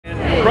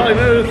probably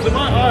noticed that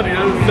my audio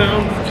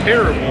sounds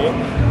terrible.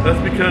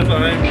 That's because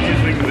I'm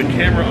using the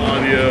camera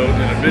audio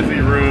in a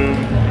busy room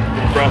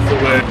across the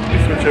way. Let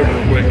me switch over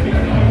real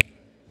quick.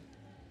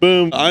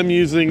 Boom. I'm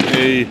using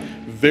a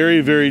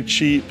very, very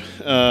cheap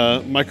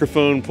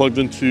microphone plugged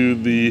into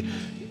the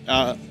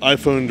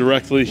iPhone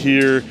directly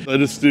here. I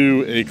just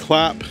do a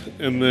clap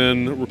and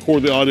then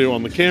record the audio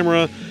on the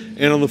camera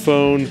and on the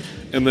phone,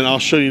 and then I'll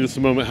show you in just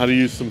a moment how to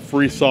use some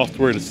free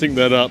software to sync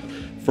that up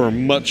for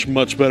much,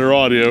 much better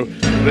audio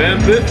than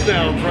this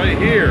sounds right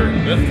here.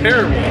 That's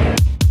terrible.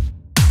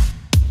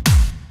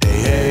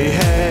 Hey,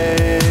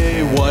 hey,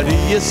 hey, what do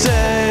you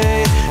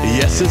say?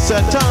 Yes, it's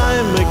that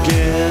time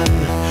again.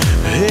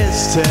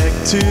 It's Tech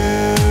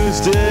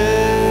Tuesday.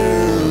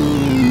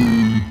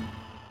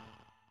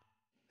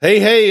 Hey,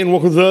 hey, and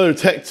welcome to another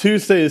Tech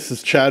Tuesday. This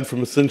is Chad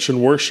from Ascension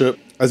Worship.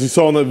 As you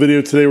saw in that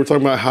video today, we're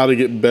talking about how to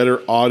get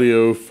better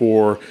audio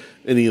for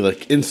any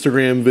like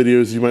Instagram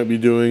videos you might be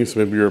doing. So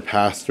maybe you're a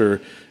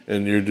pastor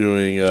and you're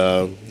doing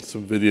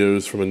some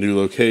videos from a new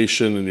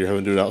location and you're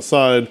having to do it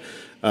outside.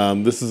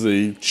 This is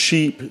a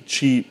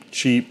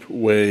cheap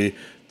way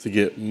to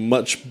get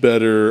much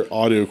better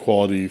audio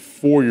quality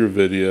for your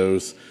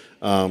videos.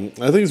 I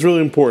think it's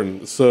really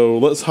important. So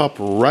let's hop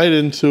right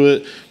into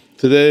it.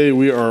 Today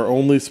we are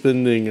only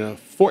spending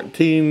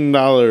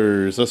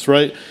 $14. That's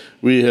right.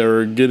 We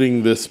are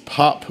getting this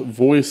Pop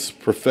Voice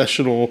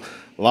Professional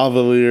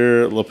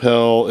lavalier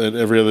lapel and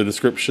every other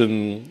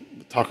description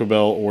Taco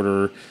Bell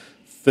order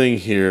thing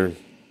here.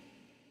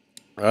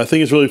 I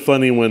think it's really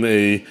funny when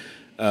a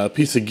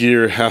piece of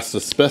gear has to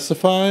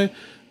specify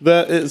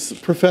that it's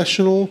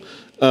professional,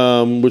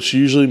 which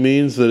usually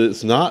means that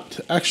it's not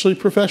actually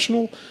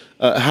professional.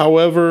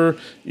 However,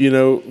 you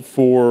know,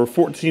 for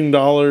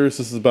 $14, this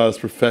is about as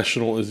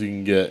professional as you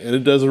can get, and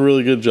it does a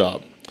really good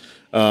job.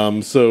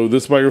 So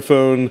this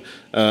microphone,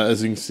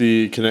 as you can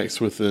see, connects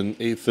with an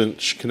 1/8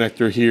 inch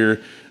connector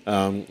here.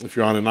 If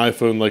you're on an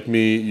iPhone like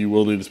me, you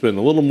will need to spend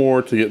a little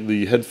more to get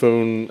the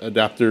headphone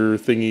adapter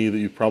thingy that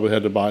you probably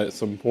had to buy at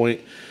some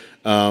point.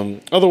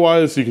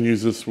 Otherwise, you can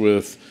use this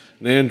with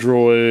an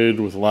Android,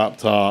 with a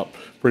laptop,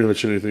 pretty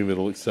much anything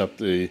that'll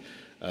accept a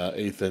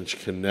 1/8 inch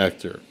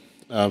connector.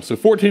 So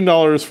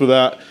 $14 for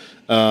that.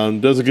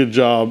 Does a good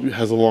job,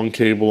 has a long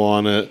cable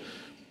on it.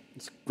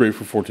 It's great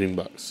for 14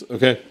 bucks,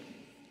 okay?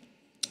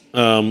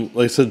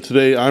 Like I said,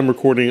 today I'm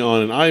recording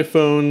on an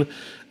iPhone,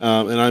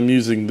 and I'm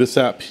using this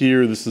app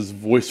here. This is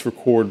Voice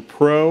Record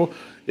Pro.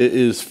 It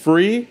is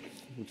free,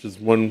 which is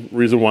one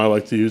reason why I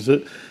like to use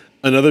it.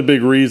 Another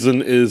big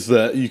reason is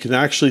that you can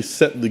actually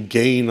set the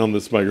gain on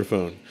this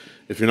microphone.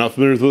 If you're not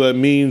familiar with what that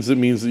means, it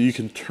means that you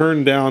can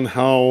turn down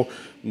how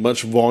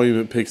much volume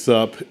it picks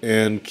up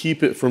and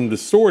keep it from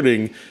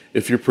distorting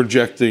if you're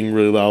projecting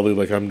really loudly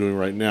like I'm doing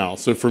right now.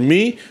 So for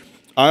me,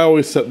 I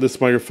always set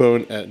this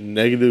microphone at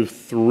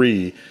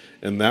 -3,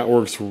 and that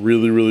works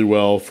really, really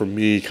well for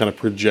me kind of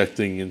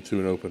projecting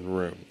into an open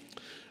room.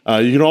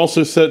 You can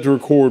also set to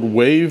record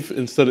WAV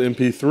instead of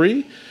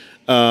MP3.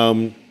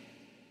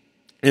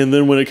 And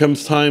then when it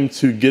comes time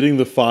to getting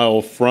the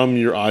file from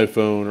your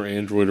iPhone or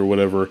Android or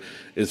whatever,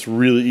 it's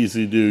really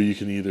easy to do. You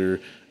can either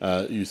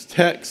use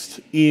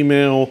text,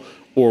 email,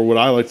 or what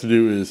I like to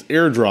do is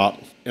AirDrop,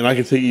 and I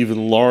can take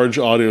even large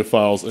audio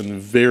files and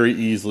very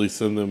easily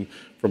send them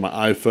from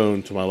my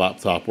iPhone to my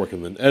laptop where I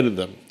can then edit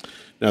them.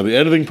 Now the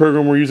editing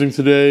program we're using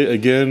today,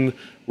 again,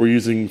 we're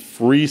using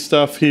free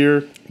stuff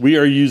here. We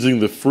are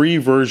using the free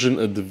version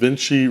of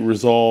DaVinci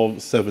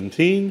Resolve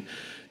 17.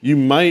 You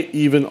might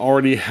even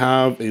already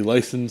have a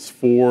license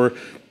for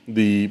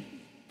the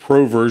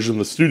Pro version,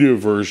 the studio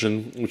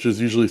version, which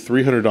is usually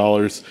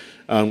 $300.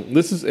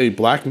 This is a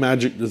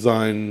Blackmagic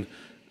design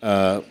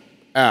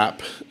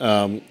app,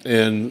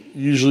 and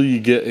usually you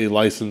get a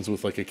license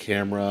with like a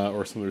camera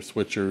or some of their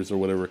switchers or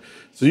whatever.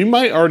 So you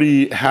might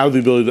already have the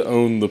ability to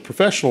own the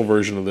professional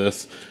version of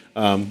this,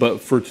 but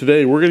for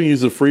today we're going to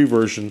use the free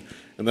version,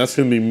 and that's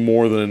going to be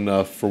more than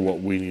enough for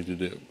what we need to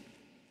do.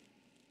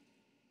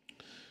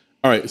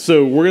 All right,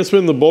 so we're going to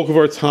spend the bulk of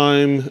our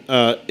time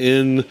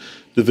in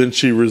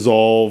DaVinci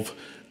Resolve.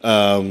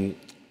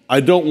 I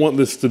don't want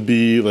this to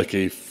be like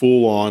a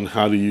full-on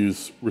how to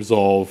use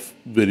Resolve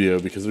video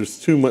because there's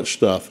too much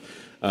stuff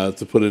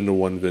to put into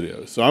one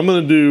video. So I'm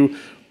going to do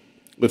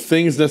the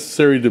things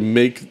necessary to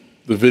make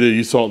the video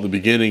you saw at the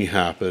beginning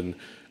happen.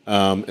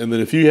 And then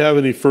if you have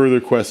any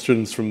further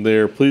questions from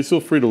there, please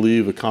feel free to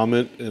leave a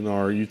comment in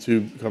our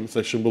YouTube comment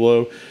section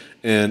below,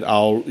 and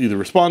I'll either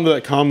respond to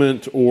that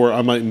comment or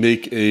I might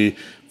make a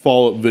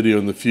follow-up video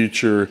in the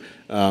future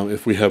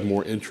if we have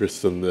more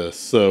interest in this.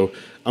 So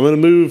I'm going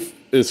to move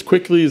as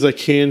quickly as I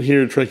can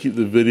here to try to keep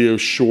the video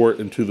short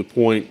and to the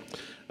point.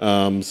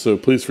 So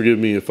please forgive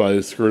me if I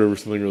skirt over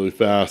something really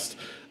fast.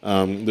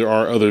 There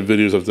are other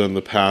videos I've done in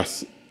the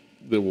past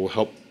that will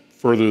help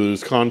further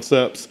those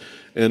concepts.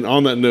 And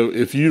on that note,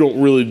 if you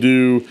don't really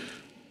do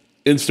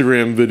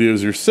Instagram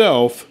videos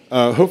yourself,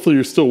 hopefully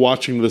you're still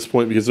watching to this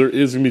point because there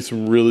is going to be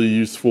some really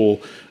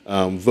useful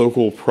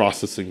vocal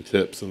processing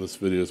tips in this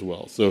video as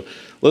well. So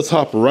let's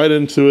hop right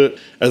into it.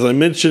 As I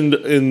mentioned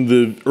in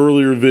the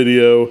earlier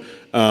video,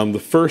 the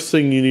first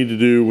thing you need to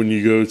do when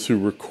you go to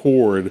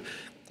record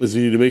is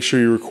you need to make sure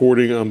you're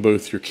recording on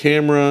both your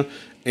camera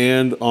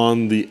and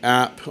on the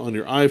app on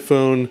your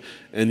iPhone,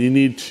 and you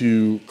need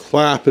to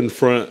clap in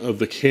front of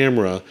the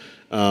camera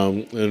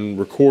and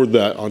record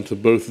that onto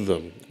both of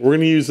them. We're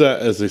going to use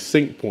that as a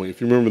sync point.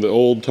 If you remember the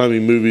old-timey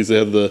movies, they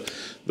had the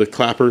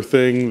clapper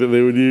thing that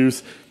they would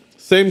use.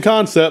 Same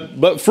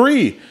concept, but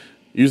free,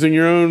 using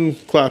your own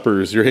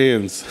clappers, your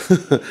hands.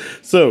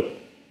 So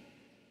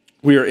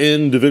we are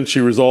in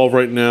DaVinci Resolve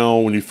right now.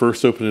 When you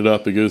first open it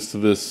up, it goes to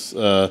this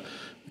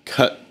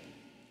cut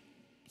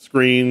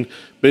screen.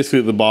 Basically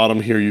at the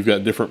bottom here, you've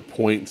got different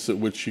points at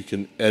which you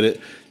can edit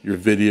your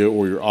video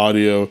or your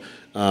audio.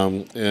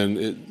 And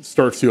it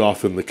starts you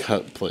off in the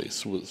cut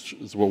place, which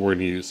is what we're going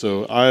to use.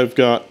 So I've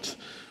got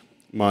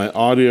my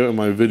audio and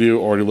my video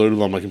already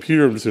loaded on my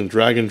computer. I'm just going to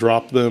drag and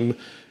drop them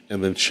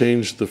and then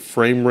change the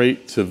frame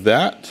rate to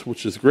that,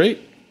 which is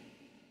great.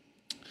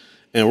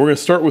 And we're going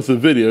to start with the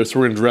video. So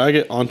we're going to drag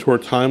it onto our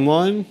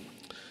timeline.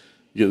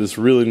 You get this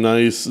really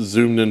nice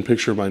zoomed in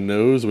picture of my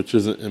nose, which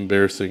isn't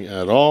embarrassing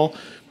at all.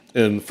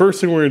 And the first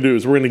thing we're going to do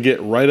is we're going to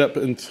get right up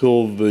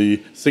until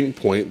the sync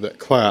point, that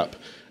clap,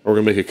 and we're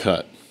going to make a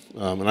cut.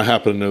 And I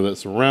happen to know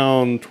that's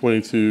around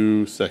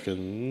 22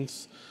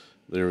 seconds.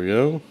 There we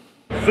go.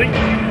 Sync.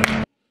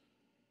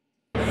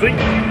 Sync.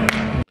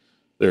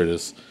 There it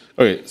is.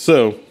 Okay,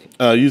 so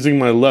using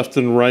my left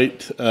and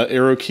right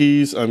arrow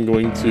keys, I'm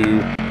going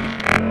to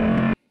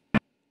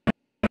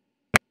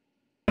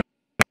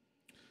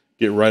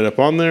get right up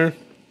on there.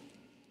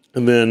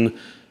 And then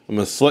I'm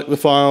going to select the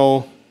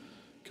file.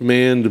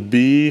 Command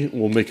B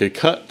will make a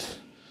cut.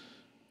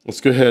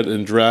 Let's go ahead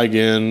and drag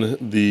in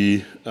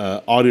the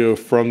audio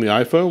from the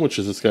iPhone, which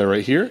is this guy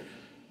right here.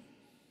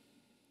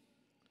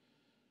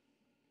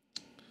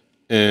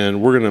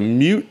 And we're going to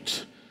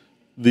mute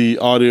the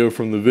audio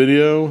from the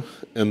video,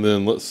 and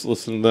then let's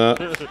listen to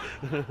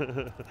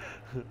that.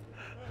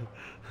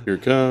 Here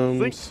it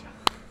comes.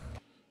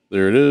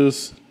 There it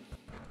is.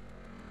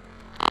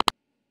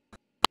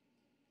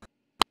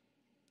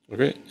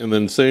 Okay, and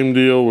then same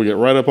deal, we get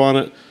right up on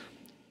it.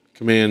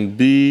 Command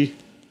B,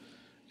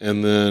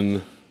 and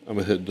then I'm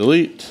gonna hit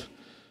delete.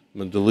 I'm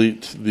gonna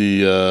delete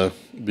the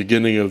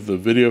beginning of the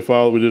video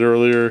file we did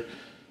earlier,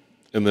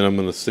 and then I'm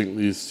gonna sync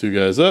these two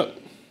guys up.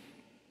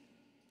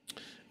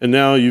 And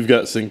now you've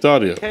got synced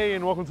audio. Hey,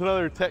 and welcome to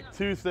another Tech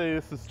Tuesday.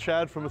 This is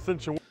Chad from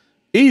Ascension.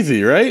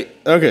 Easy, right?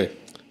 Okay,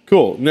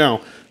 cool.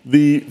 Now,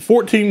 the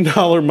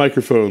 $14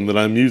 microphone that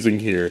I'm using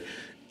here,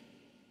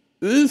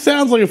 it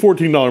sounds like a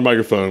 $14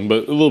 microphone,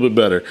 but a little bit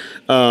better.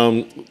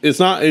 It's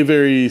not a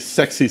very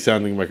sexy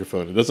sounding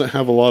microphone. It doesn't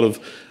have a lot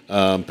of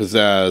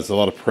pizzazz, a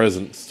lot of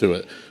presence to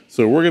it.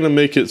 So we're gonna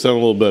make it sound a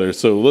little better.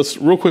 So let's,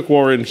 real quick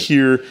while we're in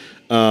here,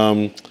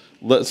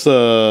 let's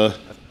get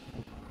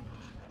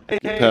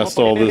past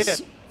all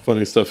this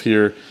funny stuff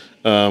here.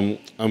 I'm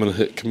gonna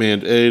hit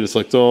Command A to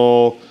select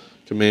all,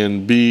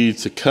 Command B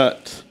to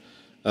cut,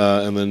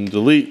 and then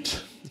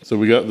delete. So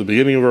we got the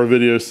beginning of our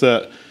video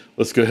set.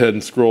 Let's go ahead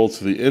and scroll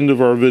to the end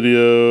of our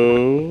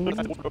video.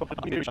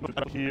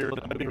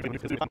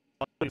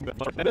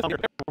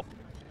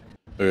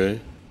 Okay.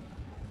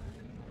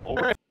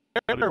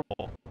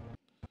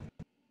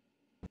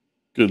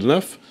 Good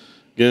enough.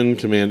 Again,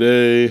 Command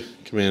A,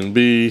 Command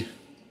B,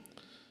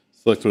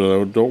 select what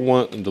I don't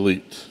want and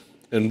delete.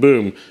 And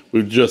boom,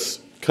 we've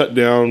just cut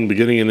down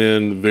beginning and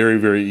end, very,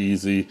 very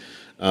easy.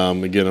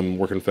 Again, I'm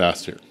working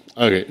fast here.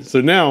 Okay, so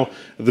now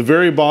at the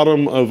very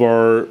bottom of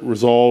our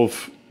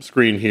Resolve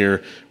screen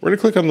here, we're going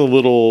to click on the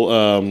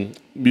little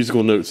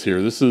musical notes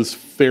here. This is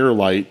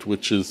Fairlight,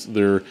 which is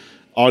their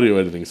audio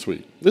editing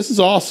suite. This is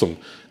awesome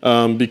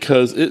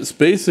because it's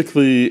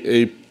basically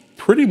a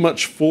pretty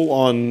much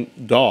full-on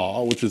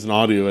DAW, which is an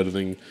audio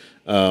editing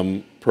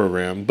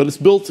program, but it's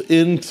built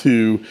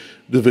into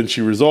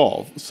DaVinci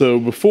Resolve. So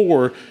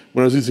before,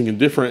 when I was using a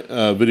different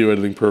video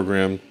editing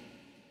program,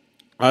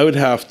 I would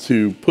have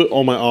to put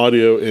all my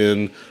audio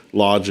in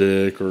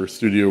Logic or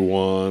Studio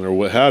One or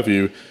what have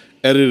you,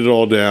 edit it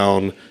all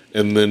down,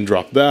 and then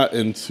drop that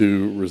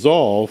into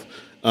Resolve.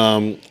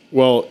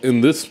 Well,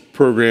 in this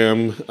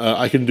program,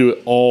 I can do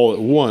it all at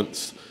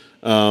once,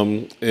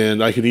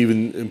 and I can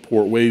even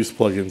import Waves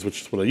plugins,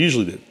 which is what I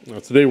usually do. Now,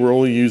 today we're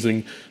only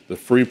using the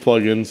free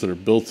plugins that are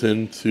built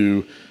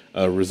into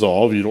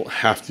Resolve. You don't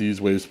have to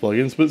use Waves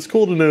plugins, but it's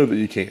cool to know that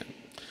you can.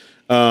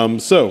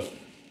 So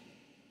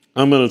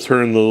I'm going to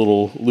turn the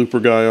little looper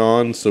guy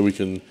on so we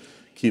can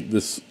keep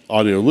this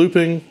audio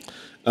looping.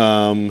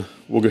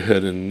 We'll go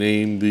ahead and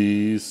name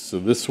these. So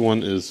this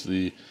one is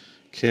the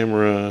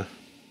camera.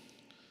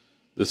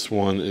 This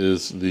one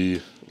is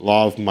the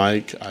lav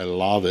mic. I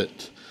love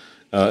it.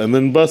 And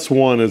then bus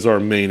one is our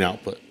main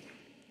output.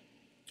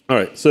 All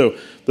right, so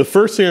the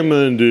first thing I'm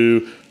going to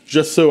do,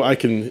 just so I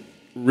can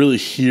really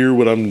hear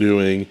what I'm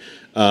doing,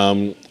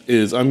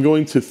 is I'm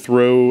going to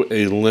throw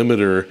a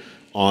limiter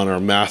on our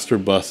master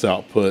bus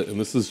output, and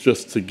this is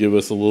just to give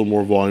us a little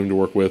more volume to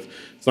work with.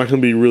 It's not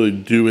going to be really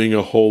doing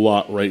a whole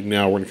lot right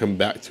now. We're going to come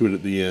back to it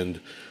at the end.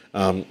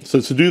 So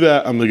to do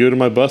that, I'm going to go to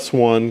my bus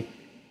one.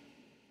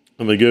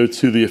 I'm gonna go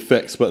to the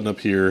effects button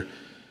up here.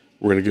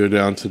 We're gonna go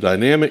down to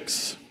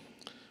dynamics,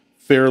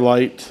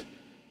 Fairlight,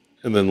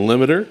 and then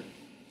limiter.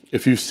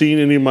 If you've seen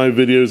any of my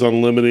videos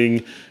on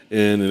limiting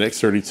in an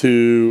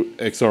X32,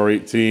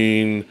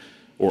 XR18,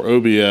 or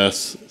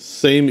OBS,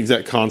 same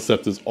exact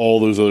concept as all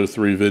those other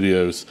 3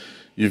 videos.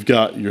 You've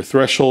got your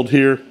threshold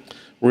here.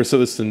 We're gonna set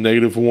this to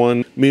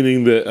 -1,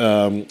 meaning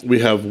that we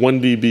have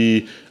 1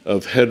 dB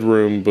of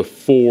headroom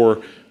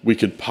before we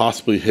could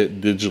possibly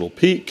hit digital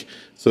peak.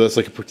 So that's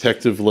like a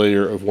protective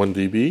layer of 1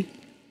 dB.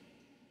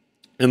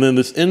 And then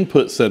this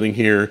input setting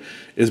here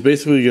is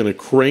basically gonna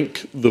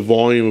crank the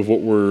volume of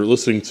what we're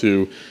listening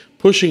to,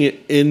 pushing it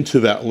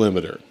into that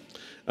limiter.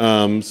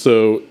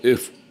 So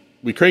if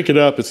we crank it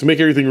up, it's gonna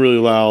make everything really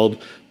loud,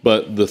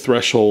 but the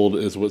threshold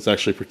is what's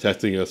actually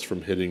protecting us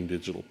from hitting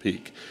digital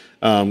peak.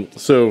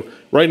 So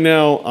right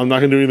now, I'm not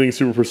gonna do anything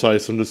super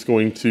precise. I'm just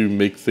going to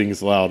make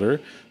things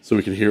louder so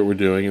we can hear what we're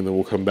doing, and then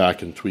we'll come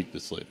back and tweak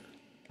this later.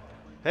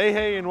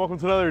 Hey, and welcome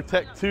to another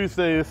Tech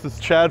Tuesday. This is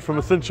Chad from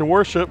Ascension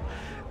Worship,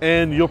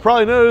 and you'll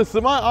probably notice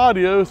that my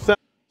audio sounds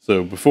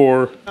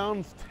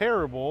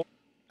terrible.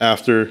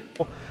 After.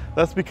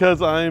 That's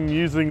because I'm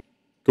using.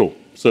 Cool,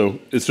 so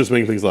it's just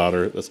making things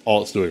louder. That's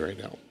all it's doing right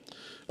now.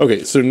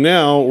 Okay, so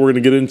now we're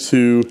gonna get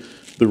into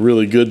the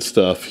really good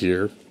stuff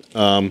here.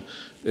 And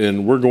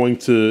we're going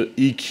to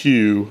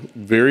EQ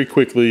very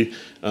quickly.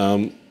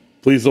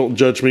 Please don't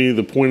judge me.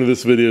 The point of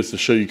this video is to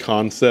show you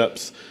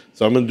concepts.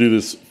 So I'm gonna do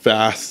this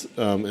fast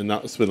and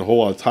not spend a whole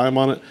lot of time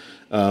on it.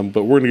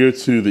 But we're gonna go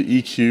to the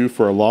EQ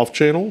for our loft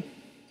channel.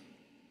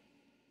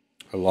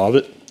 I love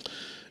it.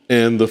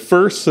 And the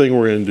first thing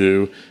we're gonna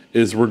do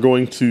is we're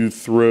going to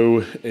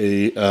throw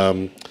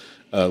a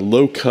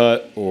low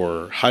cut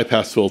or high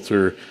pass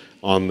filter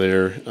on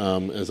there.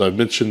 As I've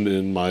mentioned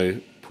in my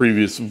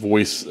previous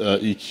voice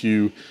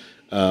EQ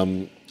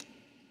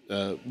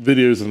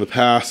videos in the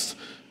past,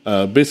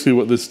 basically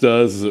what this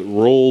does is it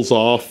rolls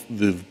off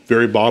the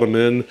very bottom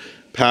end.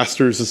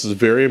 Pastors, this is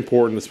very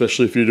important,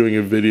 especially if you're doing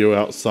a video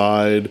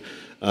outside.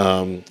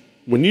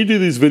 When you do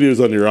these videos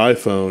on your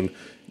iPhone,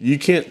 you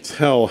can't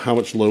tell how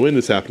much low end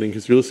is happening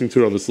because you're listening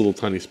to it on this little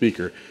tiny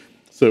speaker.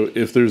 So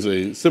if there's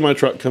a semi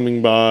truck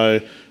coming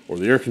by, or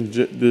the air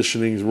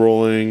conditioning's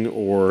rolling,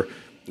 or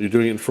you're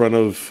doing it in front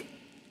of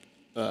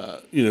the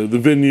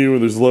venue,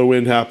 and there's low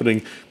end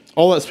happening,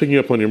 all that's picking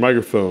up on your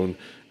microphone.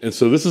 And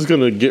so this is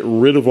going to get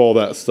rid of all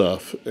that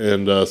stuff.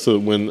 And so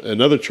when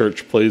another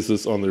church plays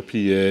this on their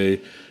PA,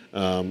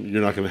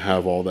 you're not going to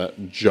have all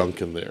that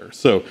junk in there.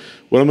 So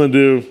what I'm going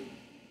to do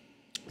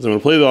is I'm going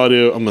to play the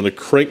audio. I'm going to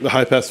crank the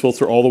high pass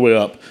filter all the way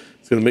up.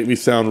 It's going to make me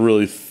sound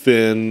really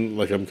thin,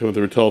 like I'm coming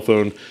through a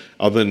telephone.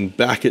 I'll then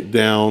back it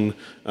down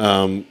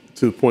to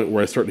the point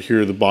where I start to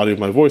hear the body of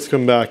my voice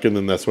come back, and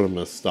then that's when I'm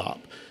going to stop.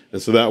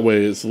 And so that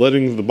way it's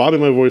letting the body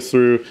of my voice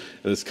through,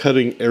 and it's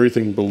cutting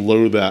everything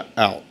below that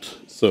out.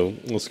 So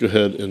let's go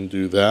ahead and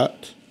do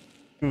that.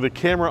 The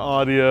camera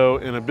audio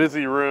in a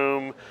busy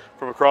room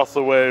from across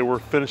the way. We're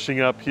finishing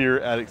up here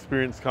at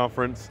Experience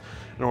Conference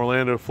in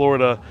Orlando,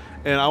 Florida.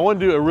 And I want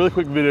to do a really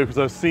quick video because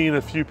I've seen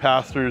a few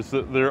pastors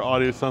that their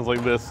audio sounds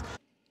like this.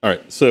 All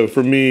right, so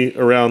for me,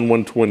 around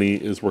 120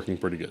 is working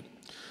pretty good.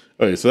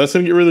 Okay, so that's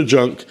gonna get rid of the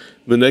junk.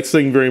 The next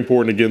thing, very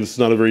important, again, this is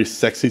not a very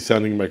sexy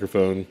sounding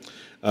microphone.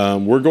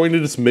 We're going to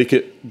just make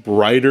it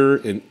brighter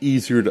and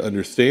easier to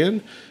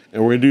understand.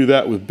 And we're gonna do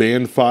that with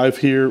band 5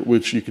 here,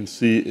 which you can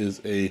see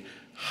is a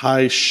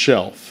high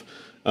shelf.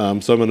 So I'm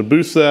gonna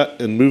boost that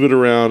and move it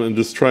around and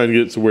just try and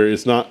get it to where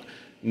it's not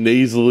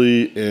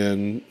nasally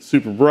and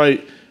super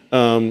bright,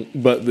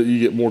 but that you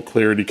get more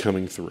clarity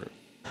coming through.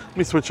 Let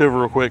me switch over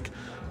real quick.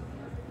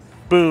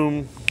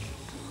 Boom.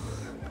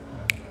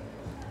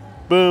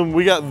 Boom,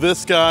 we got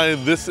this guy.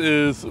 This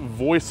is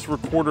Voice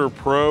Recorder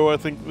Pro, I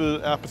think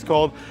the app is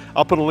called.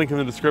 I'll put a link in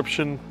the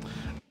description.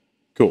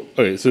 Cool,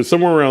 okay, so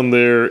somewhere around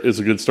there is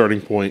a good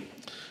starting point.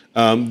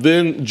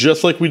 Then,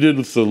 just like we did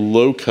with the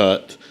low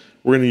cut,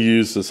 we're gonna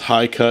use this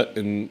high cut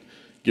and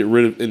get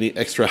rid of any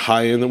extra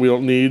high end that we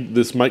don't need.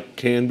 This mic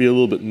can be a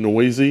little bit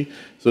noisy,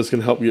 so it's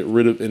gonna help get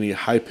rid of any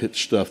high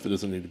pitched stuff that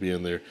doesn't need to be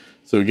in there.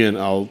 So again,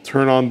 I'll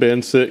turn on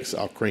band 6,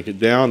 I'll crank it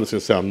down, it's gonna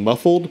sound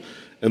muffled,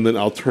 and then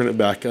I'll turn it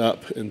back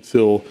up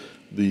until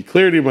the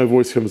clarity of my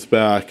voice comes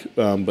back,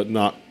 but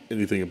not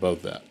anything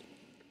above that.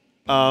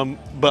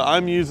 But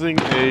I'm using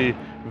a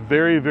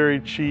very, very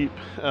cheap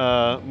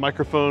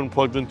microphone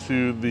plugged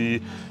into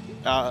the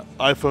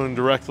iPhone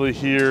directly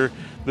here.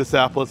 This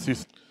app lets you,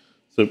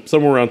 so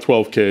somewhere around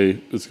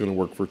 12K is gonna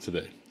work for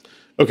today.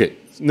 Okay,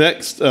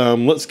 next,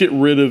 let's get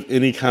rid of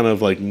any kind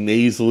of like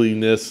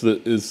nasaliness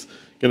that is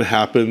gonna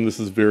happen. This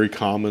is very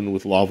common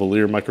with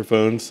lavalier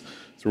microphones.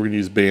 So we're gonna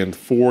use band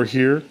 4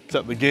 here.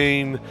 Set the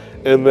gain,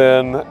 and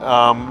then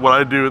what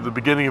I do at the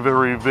beginning of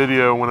every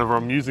video whenever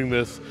I'm using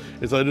this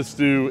is I just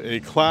do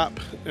a clap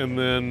and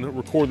then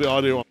record the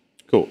audio.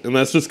 Cool, and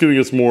that's just giving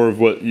us more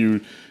of what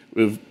you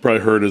have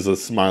probably heard as a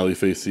smiley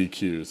face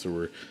EQ. So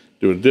we're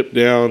doing a dip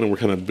down and we're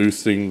kind of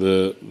boosting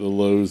the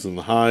lows and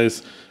the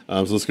highs.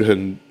 So let's go ahead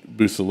and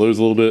boost the lows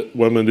a little bit.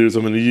 What I'm gonna do is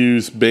I'm gonna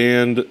use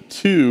band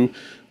 2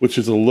 which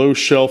is a low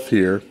shelf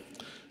here.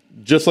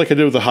 Just like I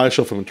did with the high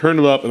shelf, I'm gonna turn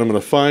it up and I'm gonna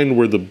find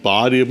where the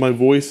body of my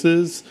voice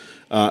is.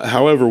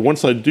 However,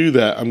 once I do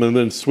that, I'm gonna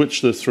then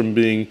switch this from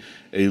being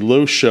a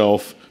low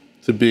shelf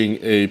to being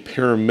a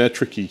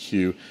parametric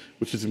EQ,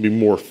 which is gonna be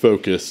more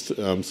focused.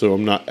 So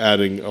I'm not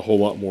adding a whole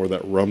lot more of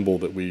that rumble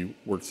that we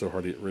worked so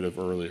hard to get rid of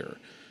earlier.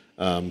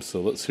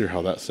 So let's hear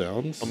how that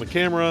sounds on the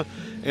camera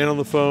and on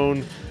the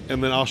phone,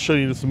 and then I'll show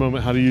you in just a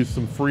moment how to use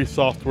some free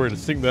software to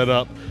sync that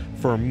up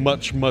for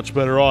much, much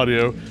better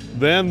audio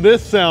than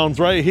this sounds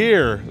right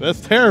here.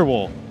 That's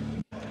terrible.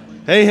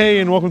 Hey,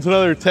 and welcome to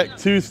another Tech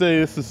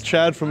Tuesday. This is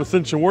Chad from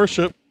Ascension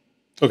Worship.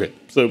 Okay,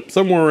 so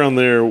somewhere around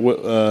there,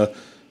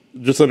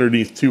 just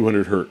underneath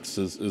 200 hertz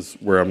is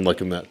where I'm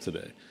liking that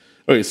today.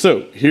 Okay,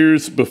 so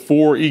here's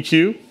before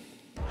EQ.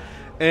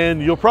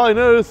 And you'll probably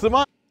notice that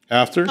my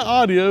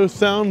audio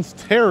sounds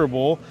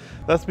terrible.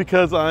 That's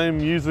because I'm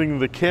using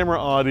the camera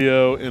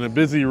audio in a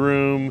busy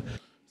room.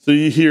 So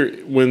you hear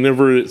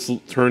whenever it's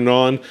turned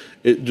on,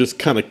 it just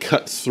kind of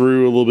cuts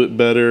through a little bit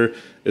better.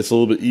 It's a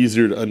little bit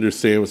easier to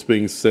understand what's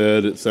being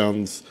said. It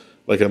sounds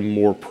like I'm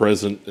more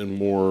present and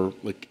more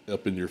like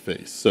up in your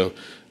face. So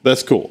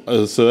that's cool.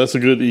 So that's a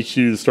good EQ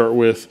to start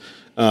with.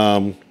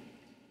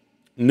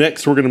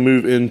 Next, we're going to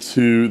move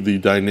into the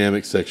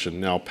dynamic section.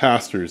 Now,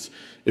 pastors,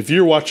 if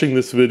you're watching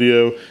this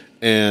video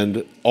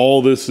and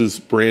all this is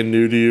brand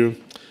new to you,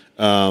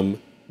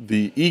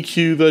 the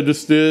EQ that I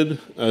just did,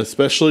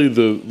 especially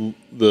the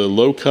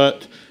low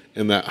cut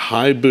and that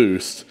high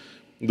boost,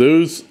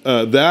 those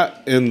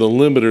that and the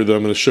limiter that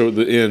I'm going to show at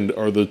the end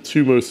are the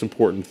two most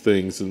important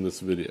things in this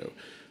video.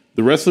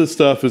 The rest of the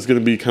stuff is going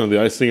to be kind of the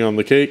icing on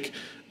the cake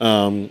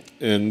and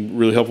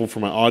really helpful for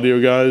my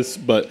audio guys.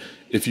 But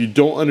if you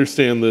don't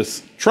understand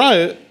this, try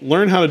it,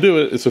 learn how to do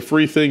it. It's a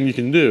free thing you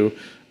can do,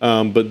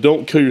 but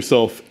don't kill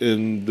yourself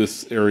in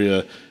this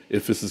area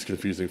if this is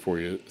confusing for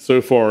you.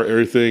 So far,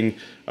 everything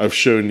I've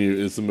shown you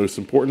is the most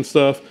important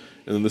stuff,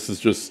 and then this is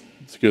just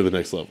to go to the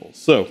next level.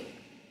 So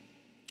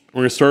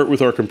we're gonna start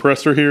with our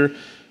compressor here.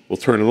 We'll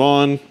turn it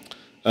on.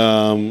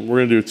 We're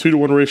gonna do a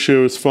 2-to-1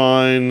 ratio is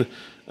fine.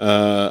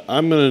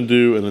 I'm gonna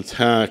do an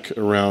attack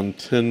around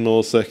 10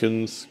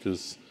 milliseconds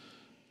because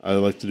I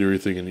like to do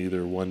everything in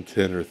either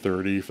 110 or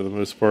 30 for the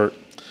most part.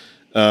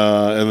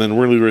 And then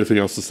we're gonna leave everything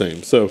else the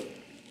same. So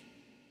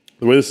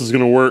the way this is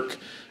gonna work,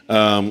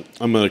 I'm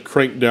going to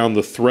crank down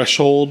the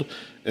threshold,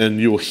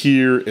 and you'll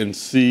hear and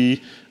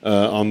see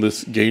on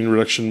this gain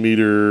reduction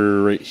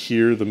meter right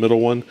here, the middle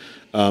one,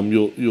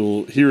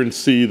 you'll hear and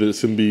see that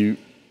it's going to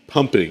be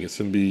pumping. It's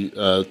going to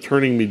be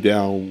turning me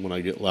down when I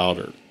get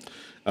louder.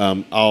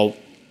 I'll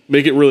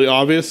make it really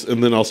obvious,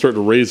 and then I'll start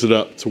to raise it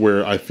up to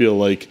where I feel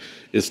like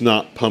it's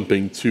not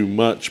pumping too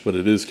much, but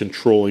it is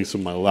controlling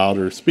some of my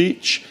louder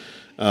speech.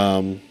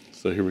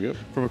 So here we go.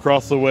 From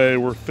across the way,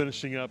 we're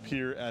finishing up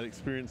here at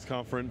Experience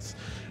Conference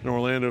in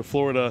Orlando,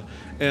 Florida.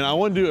 And I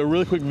want to do a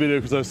really quick video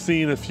because I've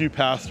seen a few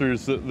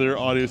pastors that their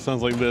audio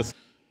sounds like this.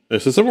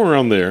 So somewhere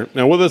around there.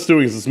 Now what that's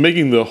doing is it's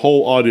making the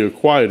whole audio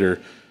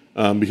quieter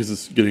because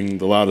it's getting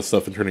the loudest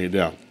stuff and turning it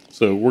down.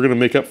 So we're going to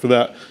make up for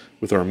that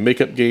with our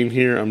makeup gain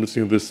here. I'm just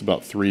going to give this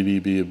about 3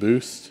 dB a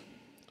boost.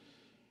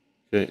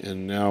 Okay,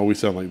 and now we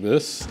sound like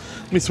this.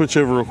 Let me switch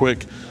over real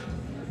quick.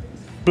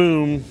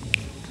 Boom.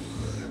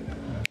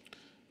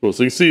 Cool,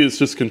 so you can see it's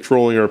just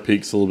controlling our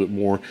peaks a little bit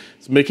more.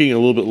 It's making a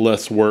little bit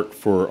less work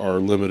for our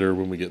limiter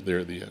when we get there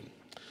at the end.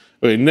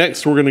 Okay,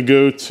 next we're gonna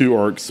go to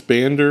our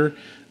expander.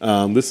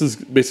 This is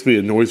basically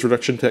a noise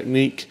reduction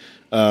technique.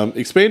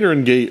 Expander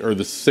and gate are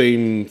the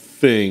same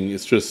thing.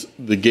 It's just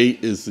the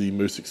gate is the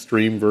most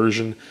extreme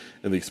version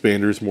and the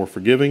expander is more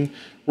forgiving.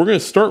 We're gonna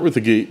start with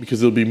the gate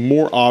because it'll be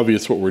more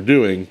obvious what we're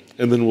doing,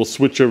 and then we'll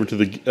switch over to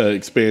the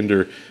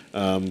expander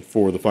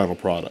for the final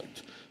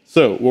product.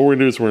 So what we're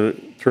gonna do is we're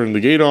gonna turn the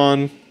gate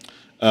on.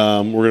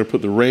 We're going to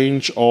put the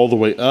range all the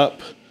way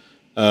up.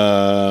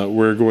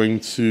 We're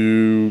going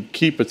to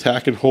keep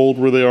attack and hold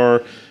where they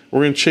are. We're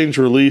going to change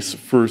release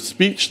for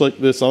speech like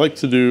this. I like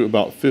to do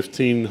about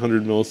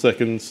 1500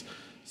 milliseconds,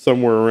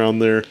 somewhere around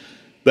there.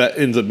 That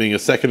ends up being 1.5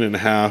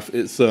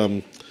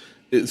 seconds.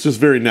 It's just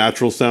very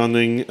natural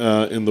sounding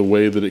in the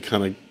way that it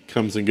kind of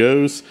comes and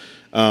goes.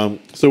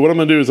 So what I'm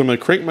going to do is I'm going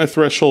to crank my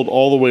threshold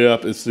all the way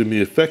up. It's going to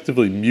be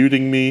effectively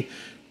muting me.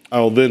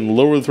 I'll then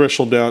lower the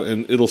threshold down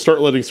and it'll start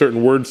letting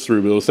certain words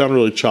through, but it'll sound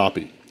really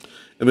choppy.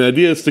 And the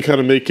idea is to kind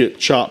of make it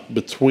chop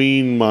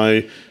between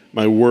my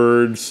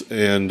words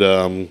and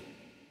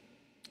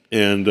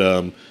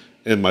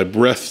my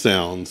breath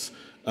sounds.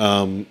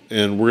 And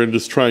we're gonna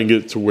just try and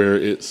get it to where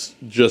it's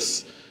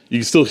just, you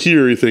can still hear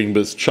everything,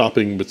 but it's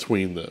chopping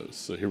between those.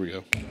 So here we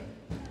go.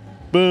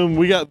 Boom,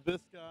 we got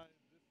this guy.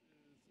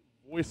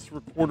 This is Voice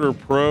Recorder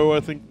Pro, I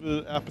think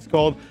the app is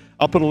called.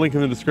 I'll put a link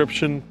in the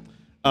description.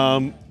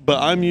 But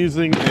I'm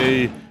using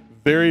a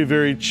very,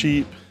 very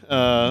cheap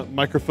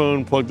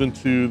microphone plugged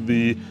into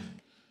the...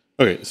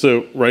 Okay,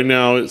 so right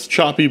now it's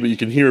choppy, but you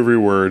can hear every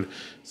word.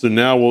 So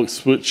now we'll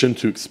switch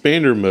into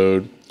expander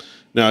mode.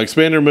 Now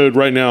expander mode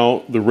right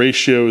now, the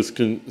ratio is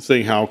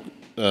saying how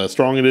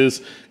strong it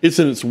is. It's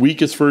in its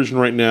weakest version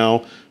right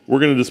now, we're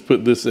gonna just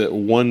put this at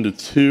 1 to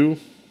 2.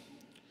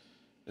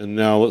 And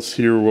now let's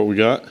hear what we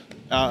got.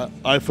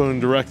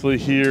 iPhone directly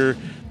here.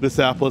 This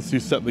app lets you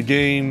set the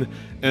gain.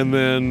 And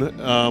then,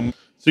 so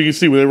you can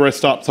see whenever I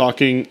stop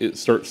talking, it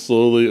starts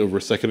slowly over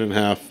a second and a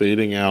half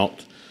fading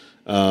out.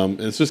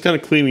 And it's just kind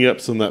of cleaning up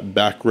some of that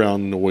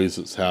background noise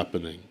that's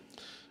happening.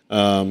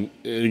 And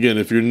again,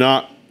 if you're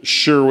not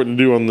sure what to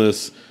do on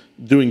this,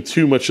 doing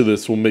too much of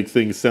this will make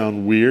things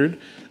sound weird.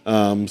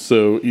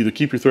 So either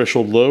keep your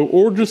threshold low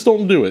or just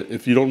don't do it.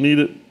 If you don't need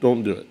it,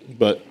 don't do it.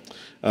 But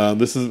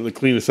this isn't the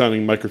cleanest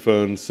sounding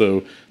microphone,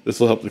 so this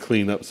will help to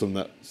clean up some of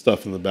that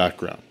stuff in the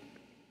background.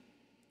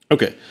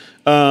 Okay,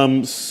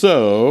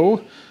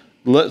 so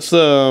let's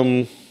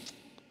go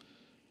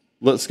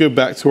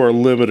back to our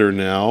limiter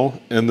now,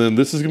 and then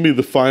this is going to be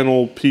the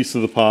final piece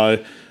of the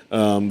pie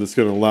that's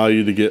going to allow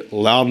you to get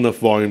loud enough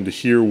volume to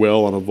hear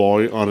well on an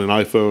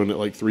iPhone at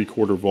like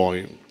 3/4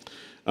 volume.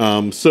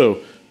 So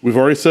we've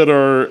already set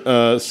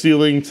our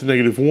ceiling to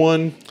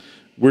 -1.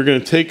 We're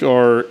going to take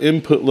our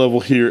input level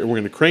here and we're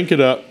going to crank it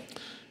up.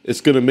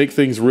 It's going to make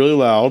things really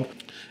loud,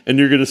 and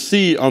you're going to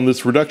see on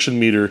this reduction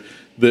meter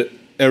that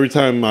every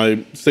time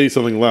I say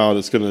something loud,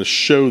 it's going to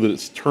show that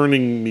it's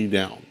turning me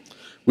down.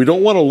 We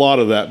don't want a lot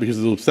of that because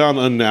it'll sound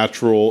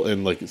unnatural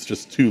and like it's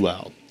just too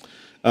loud.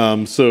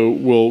 So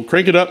we'll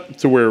crank it up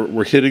to where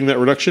we're hitting that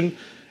reduction,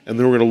 and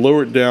then we're going to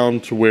lower it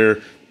down to where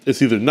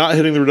it's either not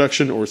hitting the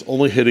reduction or it's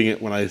only hitting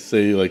it when I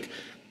say like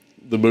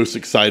the most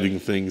exciting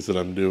things that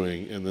I'm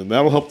doing. And then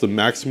that'll help to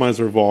maximize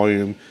our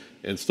volume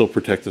and still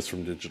protect us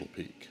from digital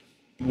peak.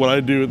 What I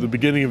do at the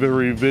beginning of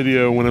every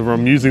video whenever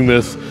I'm using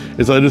this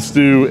is I just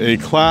do a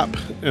clap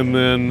and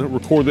then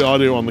record the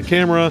audio on the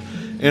camera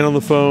and on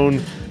the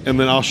phone. And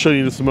then I'll show you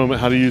in just a moment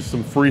how to use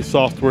some free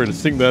software to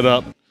sync that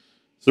up.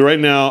 So right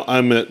now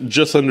I'm at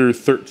just under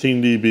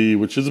 13 dB,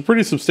 which is a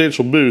pretty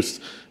substantial boost,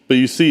 but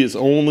you see it's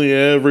only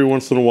every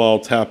once in a while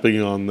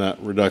tapping on that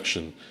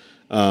reduction.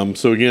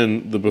 So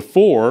again, the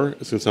before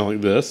is gonna sound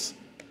like this.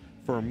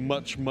 For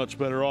much, much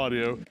better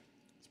audio.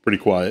 It's pretty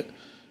quiet.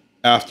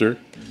 After,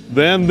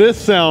 then this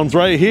sounds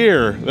right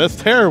here. That's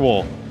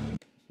terrible.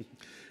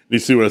 You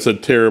see when I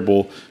said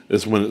terrible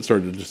is when it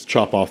started to just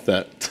chop off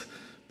that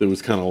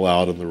was kind of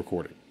loud in the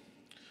recording.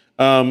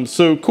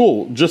 So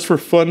cool, just for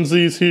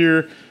funsies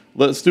here,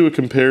 let's do a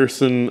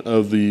comparison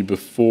of the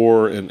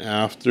before and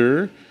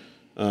after.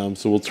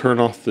 So we'll turn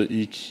off the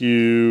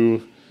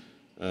EQ,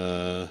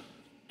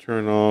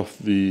 turn off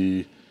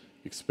the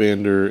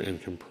expander and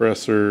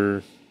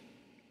compressor,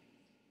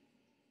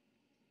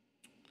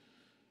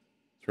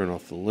 turn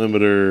off the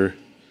limiter.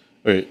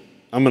 All right,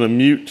 I'm gonna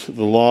mute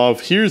the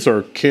lav. Here's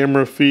our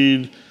camera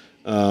feed.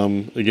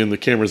 Again, the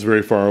camera's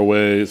very far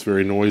away, it's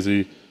very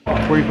noisy.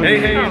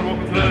 Hey,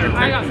 welcome to another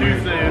Tech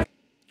Tuesday.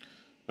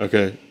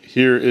 Okay,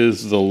 here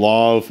is the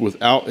lav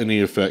without any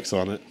effects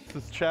on it.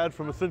 This is Chad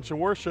from Ascension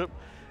Worship,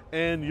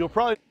 and you'll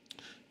probably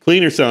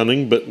cleaner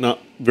sounding, but not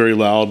very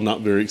loud,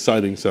 not very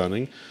exciting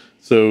sounding.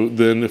 So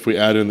then if we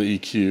add in the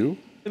EQ, you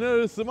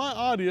notice that my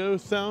audio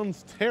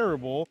sounds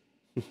terrible.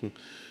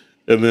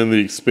 And then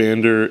the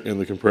expander and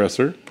the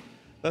compressor.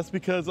 That's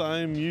because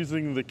I'm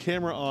using the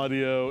camera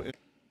audio.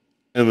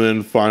 And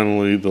then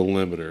finally the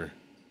limiter.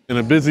 In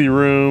a busy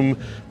room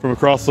from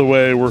across the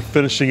way, we're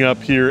finishing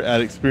up here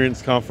at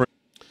Experience Conference.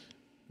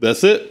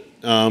 That's it.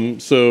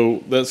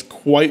 So that's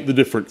quite the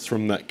difference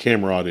from that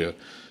camera audio.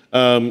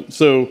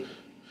 So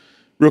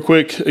real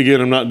quick, again,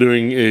 I'm not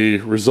doing a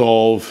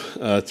Resolve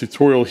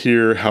tutorial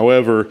here.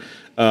 However,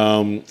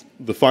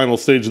 the final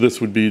stage of this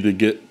would be to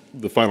get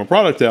the final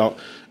product out.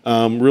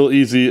 Real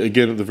easy.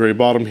 Again, at the very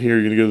bottom here,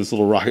 you're gonna go to this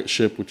little rocket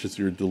ship, which is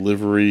your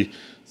delivery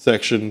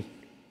section.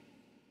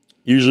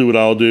 Usually what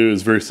I'll do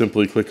is very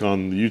simply click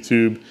on the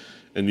YouTube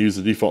and use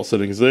the default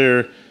settings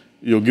there.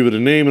 You'll give it a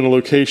name and a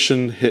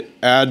location, hit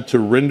add to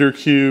render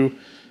queue,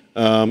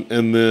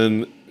 and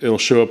then it'll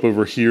show up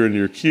over here in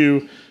your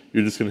queue.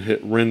 You're just gonna hit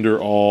render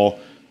all,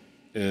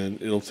 and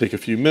it'll take a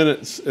few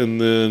minutes, and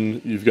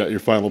then you've got your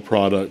final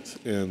product,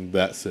 and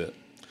that's it.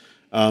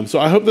 So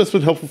I hope that's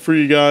been helpful for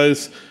you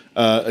guys.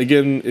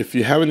 Again, if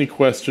you have any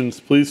questions,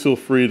 please feel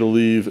free to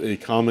leave a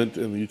comment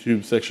in the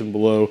YouTube section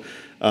below,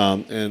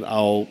 and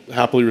I'll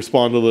happily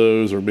respond to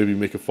those or maybe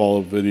make a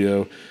follow-up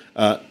video.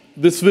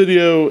 This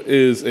video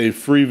is a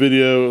free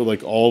video,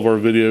 like all of our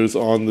videos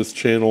on this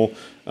channel.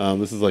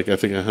 This is like, I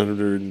think,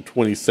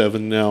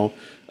 127 now.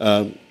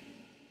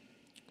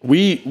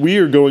 We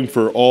are going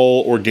for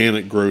all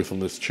organic growth on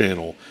this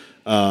channel.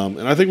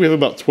 And I think we have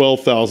about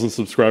 12,000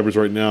 subscribers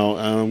right now.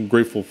 I'm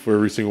grateful for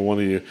every single one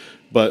of you.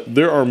 But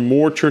there are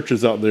more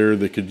churches out there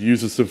that could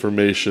use this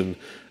information.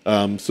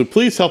 So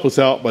please help us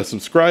out by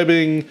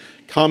subscribing,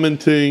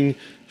 commenting,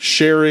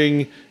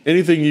 sharing,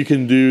 anything you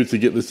can do to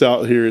get this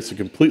out here. It's a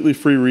completely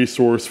free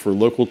resource for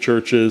local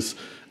churches.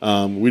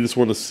 We just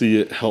want to see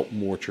it help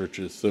more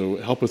churches. So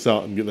help us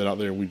out and get that out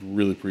there, and we'd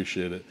really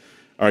appreciate it.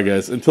 All right,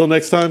 guys, until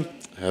next time,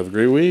 have a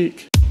great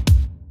week.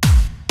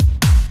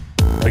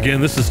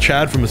 Again, this is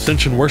Chad from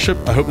Ascension Worship.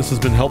 I hope this has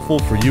been helpful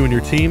for you and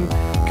your team.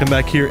 Come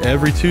back here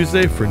every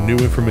Tuesday for new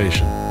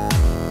information.